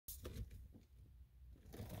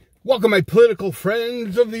Welcome, my political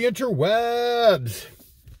friends of the interwebs.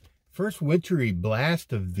 First wintry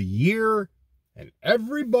blast of the year, and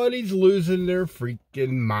everybody's losing their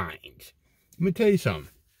freaking minds. Let me tell you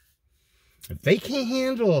something. If they can't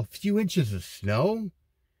handle a few inches of snow,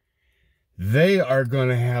 they are going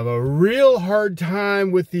to have a real hard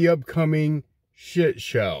time with the upcoming shit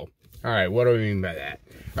show. All right, what do I mean by that?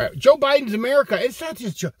 All right, Joe Biden's America. It's not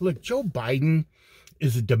just Joe. Look, Joe Biden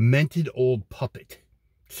is a demented old puppet.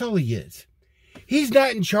 That's all he is. He's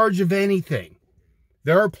not in charge of anything.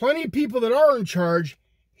 There are plenty of people that are in charge.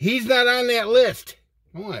 He's not on that list.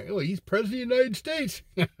 Oh, he's president of the United States.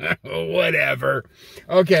 Whatever.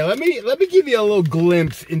 Okay, let me give you a little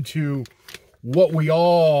glimpse into what we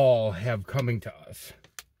all have coming to us.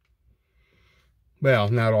 Well,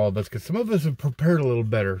 not all of us, because some of us have prepared a little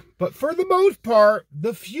better. But for the most part,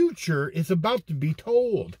 the future is about to be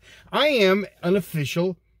told. I am an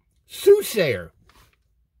official soothsayer.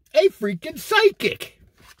 A freaking psychic.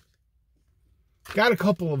 Got a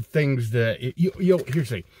couple of things that, here's the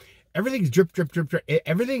thing. Everything's drip, drip, drip, drip.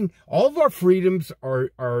 Everything, all of our freedoms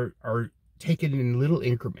are taken in little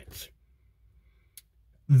increments.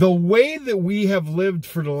 The way that we have lived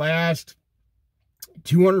for the last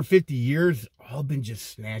 250 years, all been just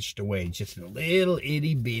snatched away, just in little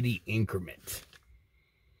itty bitty increments.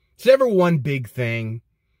 It's never one big thing.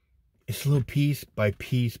 It's a little piece by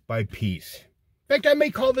piece by piece. In fact, I may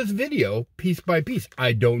call this video piece by piece.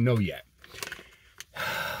 I don't know yet.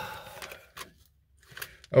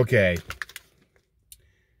 Okay.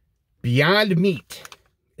 Beyond Meat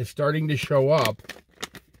is starting to show up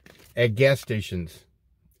at gas stations,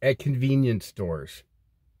 at convenience stores.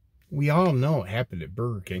 We all know it happened at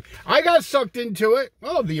Burger King. I got sucked into it.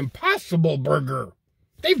 Oh, the Impossible Burger.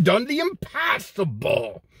 They've done the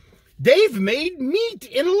impossible. They've made meat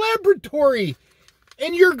in a laboratory,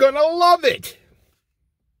 and you're going to love it.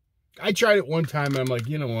 I tried it one time, and I'm like,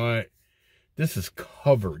 you know what? This is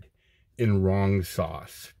covered in wrong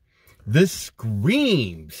sauce. This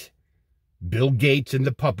screams Bill Gates and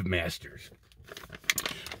the Puppet Masters.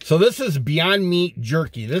 So this is Beyond Meat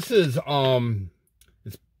Jerky. This is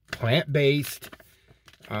it's plant-based,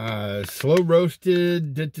 slow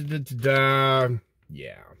roasted.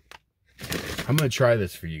 Yeah, I'm gonna try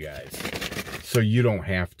this for you guys, so you don't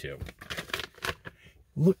have to.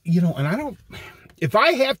 Look, and I don't. If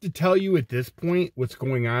I have to tell you at this point what's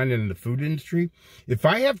going on in the food industry, if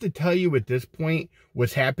I have to tell you at this point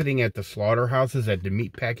what's happening at the slaughterhouses, at the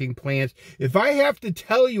meat packing plants, if I have to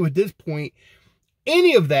tell you at this point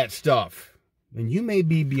any of that stuff, then you may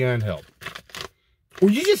be beyond help.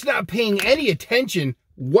 Or you're just not paying any attention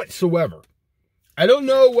whatsoever. I don't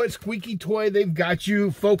know what squeaky toy they've got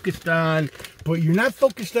you focused on, but you're not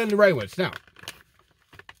focused on the right ones. Now,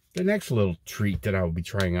 the next little treat that I will be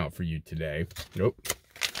trying out for you today. Nope.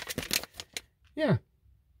 Yeah.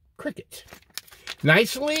 Cricket.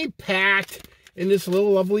 Nicely packed in this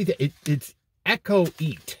little lovely thing. It's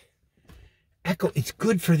ecoEat. It's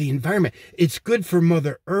good for the environment. It's good for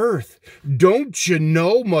Mother Earth. Don't you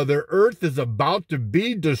know Mother Earth is about to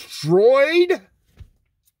be destroyed?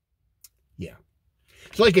 Yeah.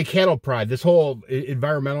 It's like a cattle prod. This whole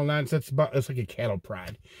environmental nonsense, it's like a cattle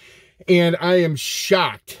prod. And I am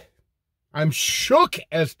shocked. I'm shook,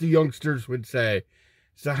 as the youngsters would say.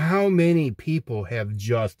 So how many people have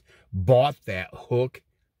just bought that hook,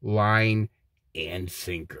 line, and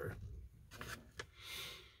sinker?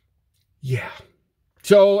 Yeah.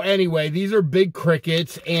 So anyway, these are big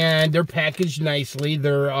crickets, and they're packaged nicely.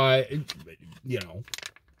 They're,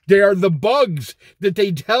 they are the bugs that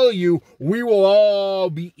they tell you we will all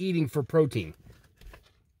be eating for protein.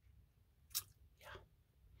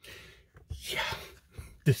 Yeah,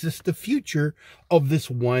 this is the future of this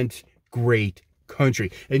once great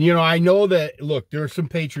country. And, I know that, look, there are some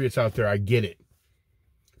patriots out there. I get it.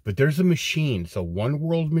 But there's a machine. It's a one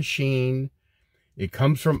world machine. It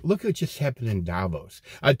comes from, look what just happened in Davos.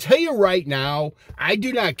 I'll tell you right now, I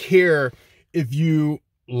do not care if you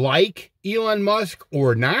like Elon Musk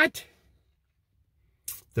or not.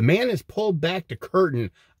 The man has pulled back the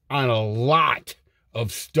curtain on a lot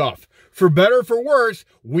of stuff. For better or for worse,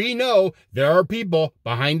 we know there are people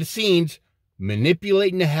behind the scenes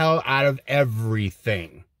manipulating the hell out of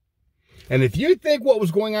everything. And if you think what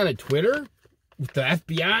was going on at Twitter with the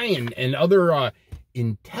FBI and other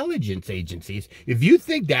intelligence agencies, if you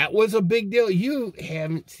think that was a big deal, you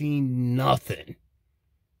haven't seen nothing.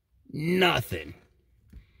 Nothing.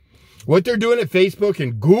 What they're doing at Facebook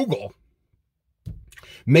and Google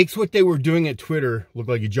makes what they were doing at Twitter look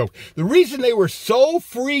like a joke. The reason they were so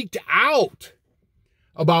freaked out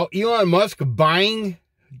about Elon Musk buying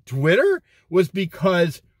Twitter was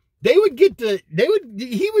because they knew what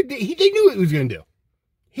he was going to do.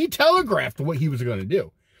 He telegraphed what he was going to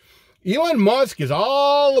do. Elon Musk is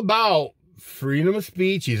all about freedom of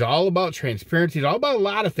speech. He's all about transparency. He's all about a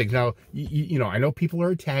lot of things. Now, you know, I know people are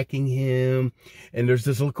attacking him, and there's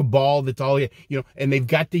this little cabal that's all, you know, and they've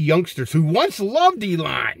got the youngsters who once loved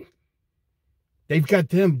Elon. They've got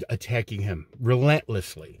them attacking him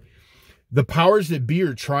relentlessly. The powers that be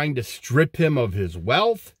are trying to strip him of his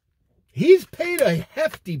wealth. He's paid a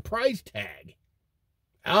hefty price tag.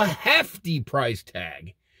 A hefty price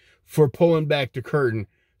tag for pulling back the curtain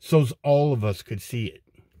so all of us could see it.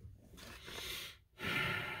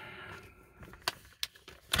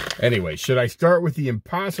 Anyway, should I start with the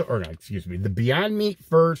the Beyond Meat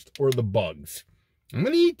first or the bugs? I'm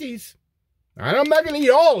going to eat these. I'm not going to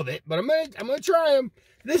eat all of it, but I'm going to try them.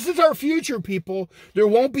 This is our future, people. There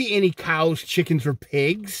won't be any cows, chickens, or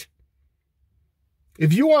pigs.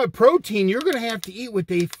 If you want protein, you're going to have to eat what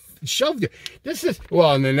they shoved you. This is,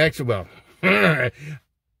 well, in the next, well,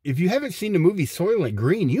 if you haven't seen the movie Soylent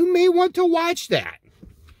Green, you may want to watch that.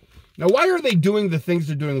 Now, why are they doing the things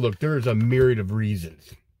they're doing? Look, there's a myriad of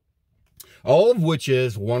reasons. All of which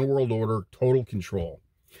is one world order, total control.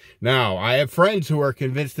 Now, I have friends who are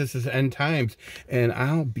convinced this is end times, and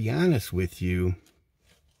I'll be honest with you.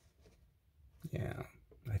 Yeah,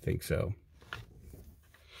 I think so.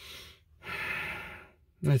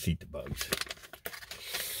 Let's eat the bugs.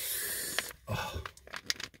 Oh,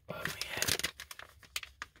 man.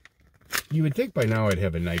 You would think by now I'd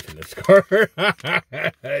have a knife in this car.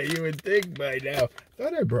 You would think by now.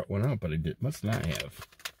 Thought I brought one out, but I must not have.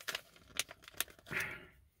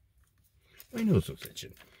 My nose was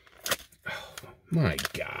itching. Oh, my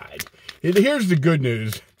God. Here's the good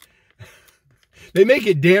news. They make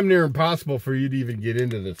it damn near impossible for you to even get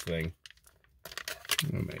into this thing.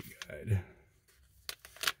 Oh, my God.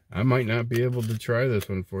 I might not be able to try this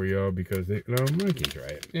one for y'all because no, I can try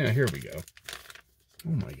it. Yeah, here we go.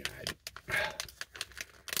 Oh, my God.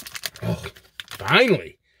 Oh,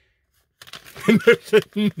 finally. There's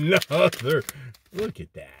another. Look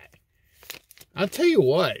at that. I'll tell you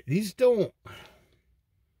what, these don't,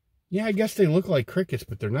 yeah, I guess they look like crickets,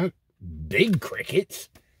 but they're not big crickets.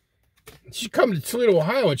 You should come to Toledo,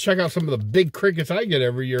 Ohio and check out some of the big crickets I get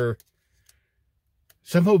every year.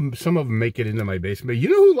 Some of them make it into my basement. You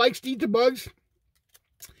know who likes to eat the bugs?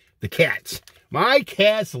 The cats. My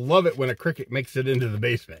cats love it when a cricket makes it into the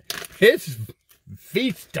basement. It's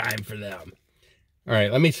feast time for them. All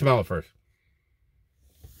right, let me smell it first.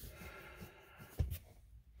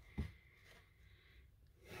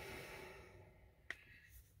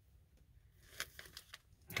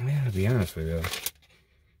 I gotta be honest with you.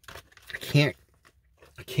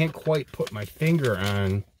 I can't quite put my finger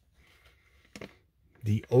on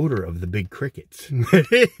the odor of the big crickets.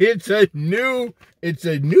 It's a new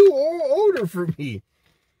odor for me.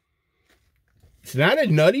 It's not a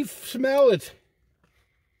nutty smell.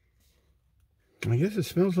 I guess it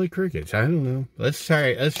smells like crickets. I don't know. Let's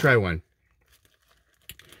try one.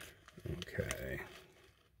 Okay.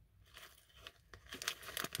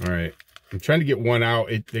 All right. I'm trying to get one out.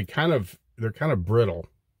 They're kind of brittle.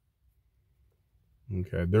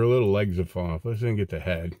 Okay, their little legs have fallen off. Let's then get the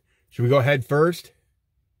head. Should we go head first?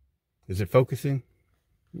 Is it focusing?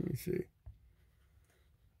 Let me see.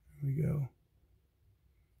 Here we go.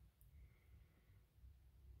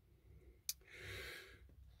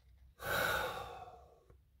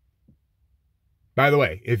 By the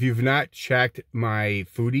way, if you've not checked my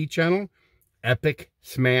foodie channel, Epic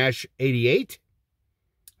Smash 88,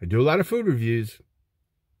 I do a lot of food reviews.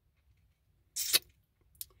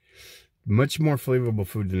 Much more flavorful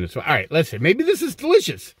food than this one. All right, let's see. Maybe this is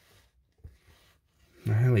delicious.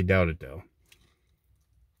 I highly doubt it, though.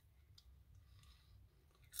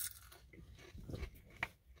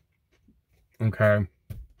 Okay.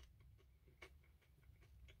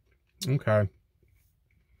 Okay.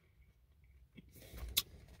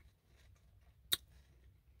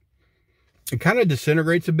 It kind of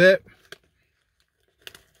disintegrates a bit.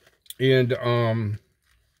 And,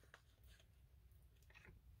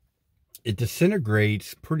 it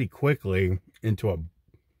disintegrates pretty quickly into a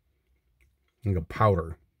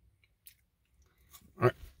powder.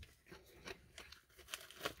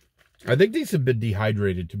 I think these have been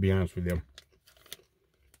dehydrated, to be honest with you.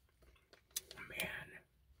 Man.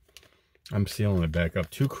 I'm sealing it back up.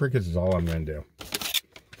 2 crickets is all I'm going to do.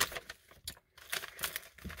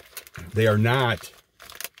 They are not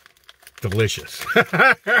delicious.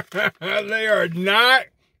 They are not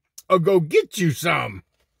a go get you some.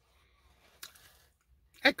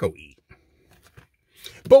 ecoEat.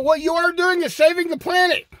 But what you are doing is saving the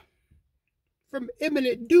planet from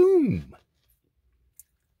imminent doom.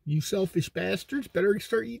 You selfish bastards. Better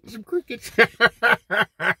start eating some crickets.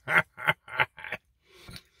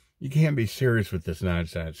 You can't be serious with this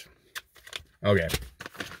nonsense. Okay.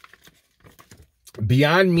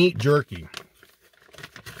 Beyond Meat Jerky.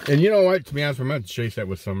 And you know what? To be honest, I'm going to chase that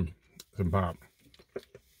with some pop.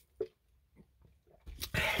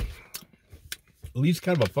 At least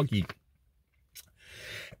kind of a funky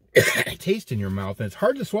taste in your mouth. And it's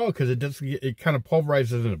hard to swallow because it kind of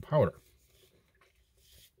pulverizes into powder.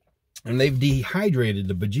 And they've dehydrated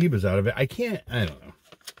the bejeebas out of it. I don't know.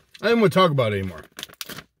 I don't want to talk about it anymore.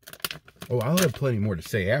 Oh, I'll have plenty more to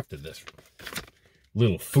say after this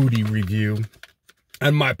little foodie review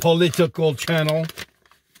on my political channel.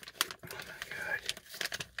 Oh my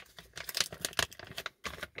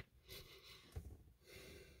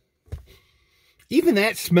God. Even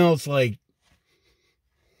that smells like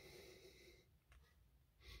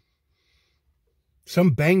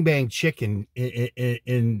some bang bang chicken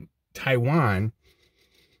in Taiwan.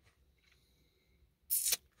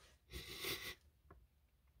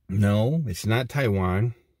 No, it's not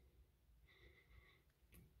Taiwan.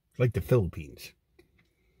 It's like the Philippines.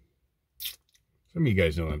 Some of you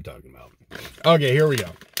guys know what I'm talking about. Okay, here we go.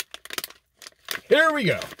 Here we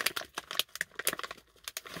go.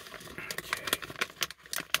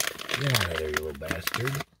 Okay. Get out of there, you little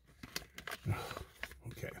bastard.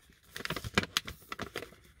 Okay.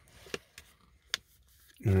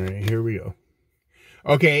 All right, here we go.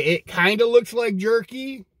 Okay, it kind of looks like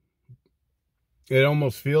jerky. It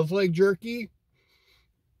almost feels like jerky.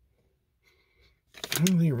 I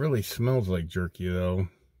don't think it really smells like jerky, though.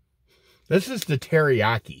 This is the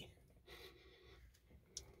teriyaki.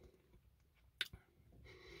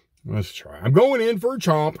 Let's try. I'm going in for a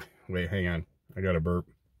chomp. Wait, hang on. I got a burp.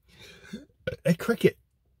 A cricket.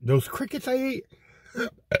 Those crickets I ate,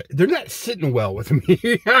 they're not sitting well with me.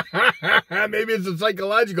 Maybe it's a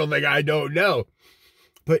psychological thing. I don't know.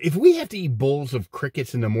 But if we have to eat bowls of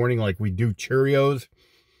crickets in the morning like we do Cheerios,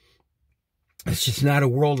 it's just not a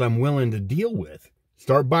world I'm willing to deal with.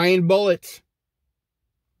 Start buying bullets.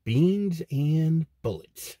 Beans and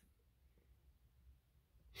bullets.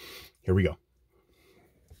 Here we go.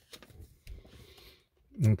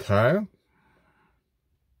 Okay.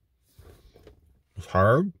 It's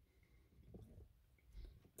hard.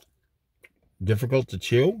 Difficult to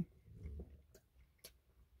chew.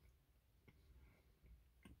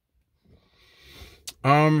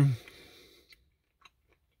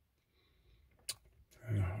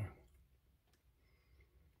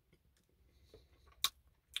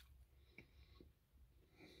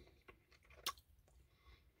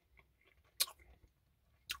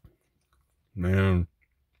 Man,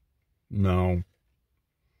 no.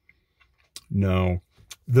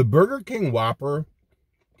 The Burger King Whopper,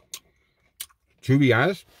 to be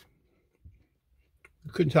honest,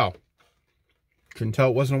 you couldn't tell. Couldn't tell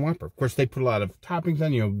it wasn't a Whopper. Of course, they put a lot of toppings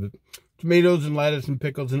on, the tomatoes and lettuce and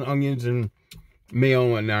pickles and onions and mayo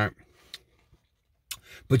and whatnot.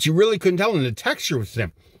 But you really couldn't tell, and the texture was the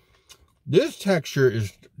same. This texture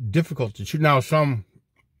is difficult to chew. Now, some,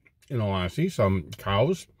 in all honesty, some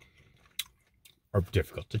cows are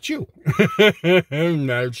difficult to chew.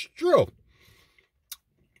 That's true.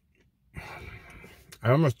 I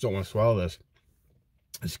almost don't want to swallow this.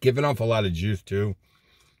 It's giving off a lot of juice, too.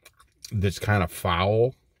 That's kind of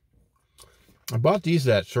foul. I bought these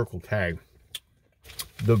at Circle K.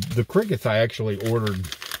 The crickets I actually ordered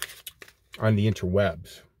on the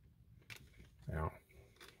interwebs. Now.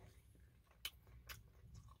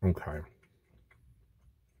 Okay.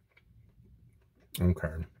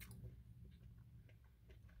 Okay.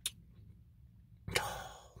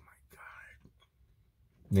 Oh my God.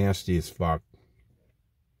 Nasty as fuck.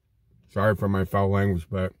 Sorry for my foul language,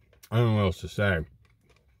 but I don't know what else to say.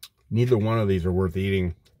 Neither one of these are worth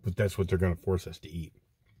eating, but that's what they're going to force us to eat.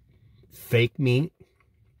 Fake meat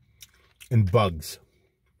and bugs.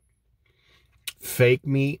 Fake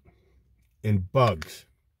meat and bugs.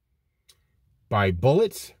 Buy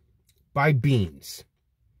bullets, buy beans.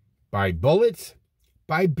 Buy bullets,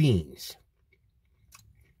 buy beans.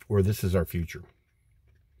 Or this is our future.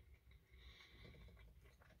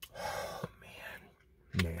 Oh,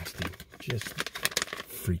 man. Nasty. Just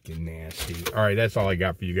freaking nasty. All right, that's all I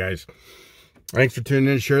got for you guys. Thanks for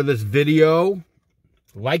tuning in. Share this video.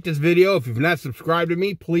 Like this video. If you've not subscribed to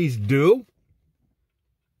me, please do.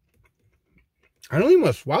 I don't even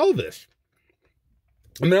want to swallow this.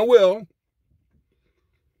 I mean, I will.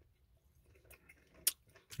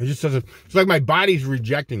 It just doesn't. It's like my body's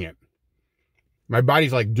rejecting it. My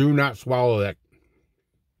body's like, do not swallow that.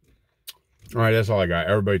 All right, that's all I got.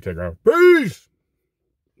 Everybody take care. Peace.